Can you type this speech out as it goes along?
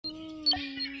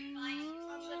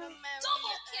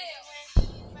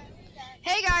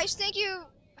Hey guys, thank you.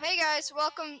 Hey guys,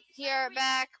 welcome here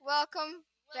back. Welcome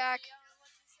back.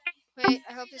 Wait,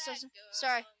 I hope this doesn't.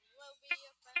 Sorry.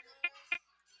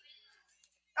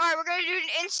 Alright, we're gonna do an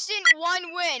instant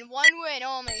one win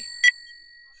only.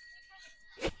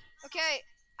 Okay,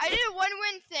 I did a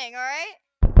 1-win thing, alright?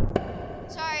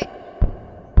 Sorry.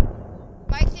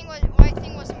 My thing wasn't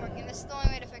working. This is the only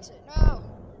way to fix it. No.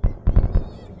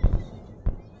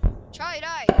 Charlie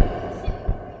died.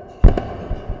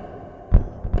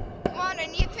 Come on, I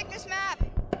need to pick this map.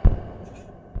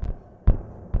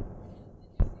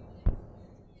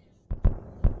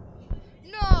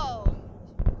 No.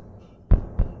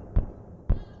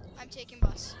 I'm taking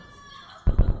bus.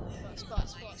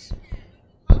 Bus.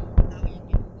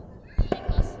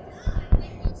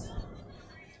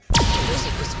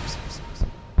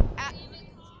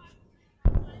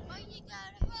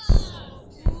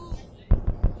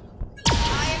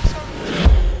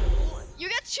 You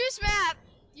get to choose map.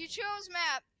 You chose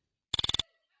map.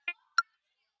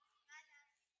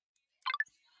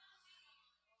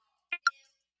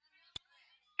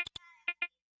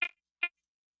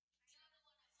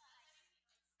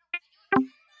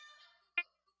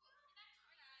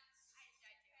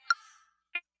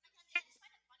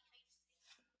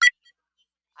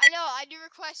 I know, I do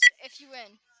request if you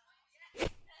win.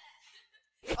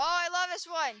 Oh, I love this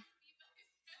one.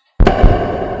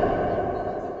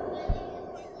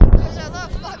 Because I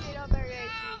love fucking up area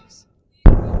games.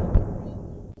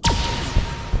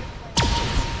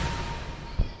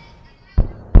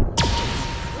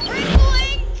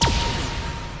 Blink!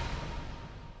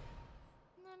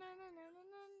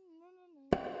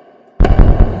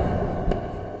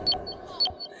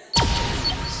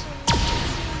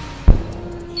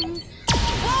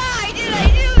 Why did I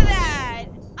do that?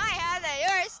 I had the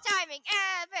worst timing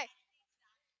ever.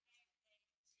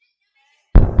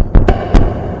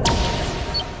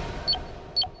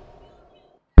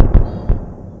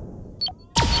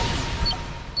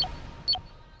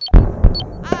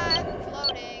 I'm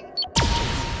floating.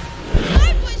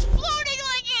 I was floating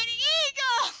like an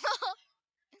eagle.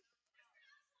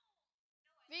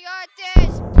 We got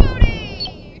this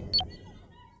booty.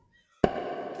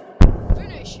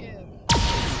 Finish him.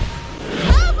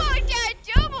 How about that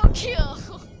double kill?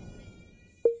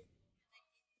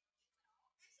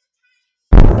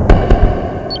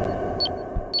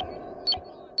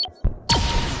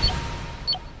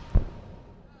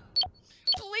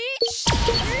 Bleach?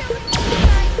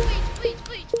 Really?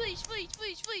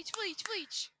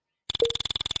 Bleach.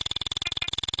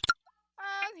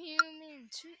 I'm human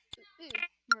too.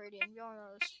 Meridian, y'all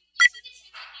know this.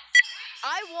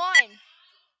 I won.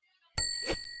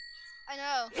 I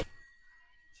know.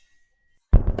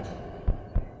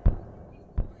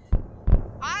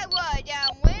 I was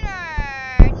a winner,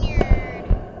 nerd.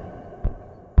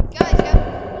 Guys,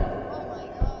 oh my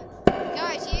god.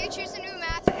 Guys, you choose a new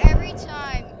map every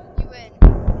time you win.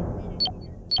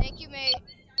 Thank you, mate.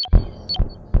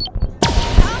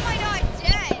 How am I not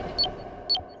dead?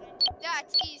 That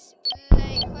is the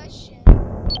question.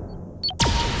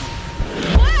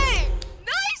 Wait!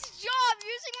 Nice job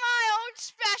using my own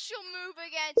special move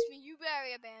against me. You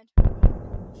bury a band.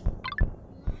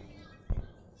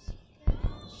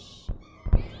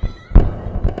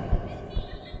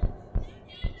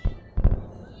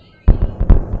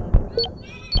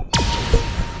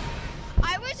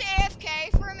 I was AFK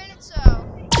for a minute, so.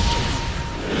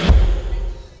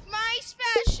 My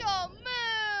special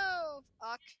move!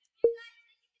 Fuck.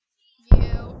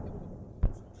 You.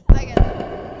 I get it.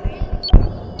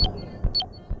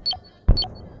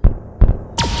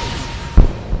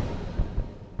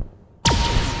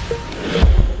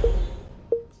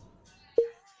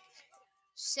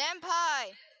 Senpai!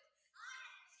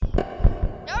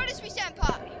 Notice me,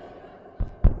 senpai!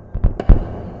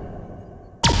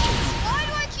 Why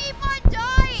do I keep on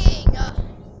dying?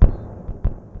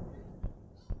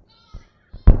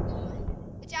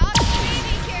 It's Alex the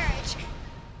baby carriage.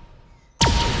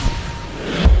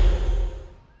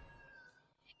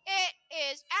 It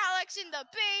is Alex in the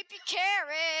baby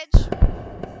carriage.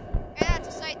 And that's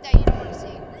a sight that you don't want to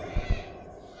see.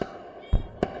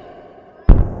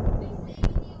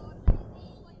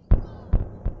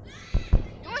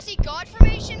 You want to see God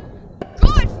formation?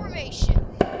 God formation!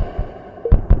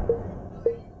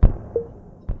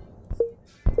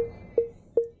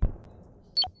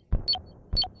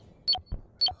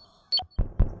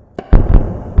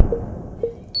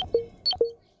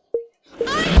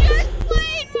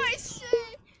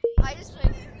 I just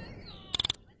played.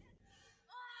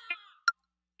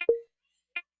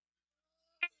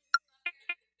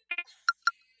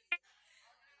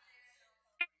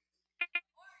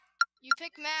 You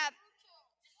Pick map.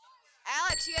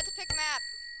 Alex, you have to pick map.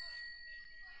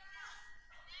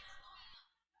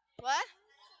 What?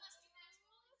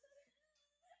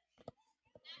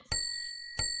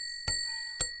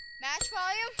 Match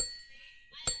volume?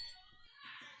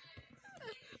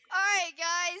 Alright,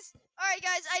 guys. Alright,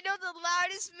 guys. I know the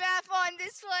loudest map on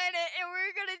this planet, and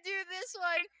we're gonna do this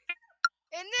one.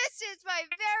 And this is my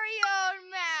very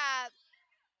own map.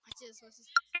 What's this? What's this?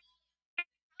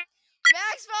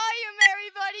 Max volume,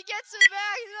 everybody. Get some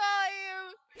max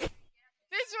volume.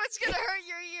 This one's gonna hurt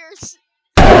your ears.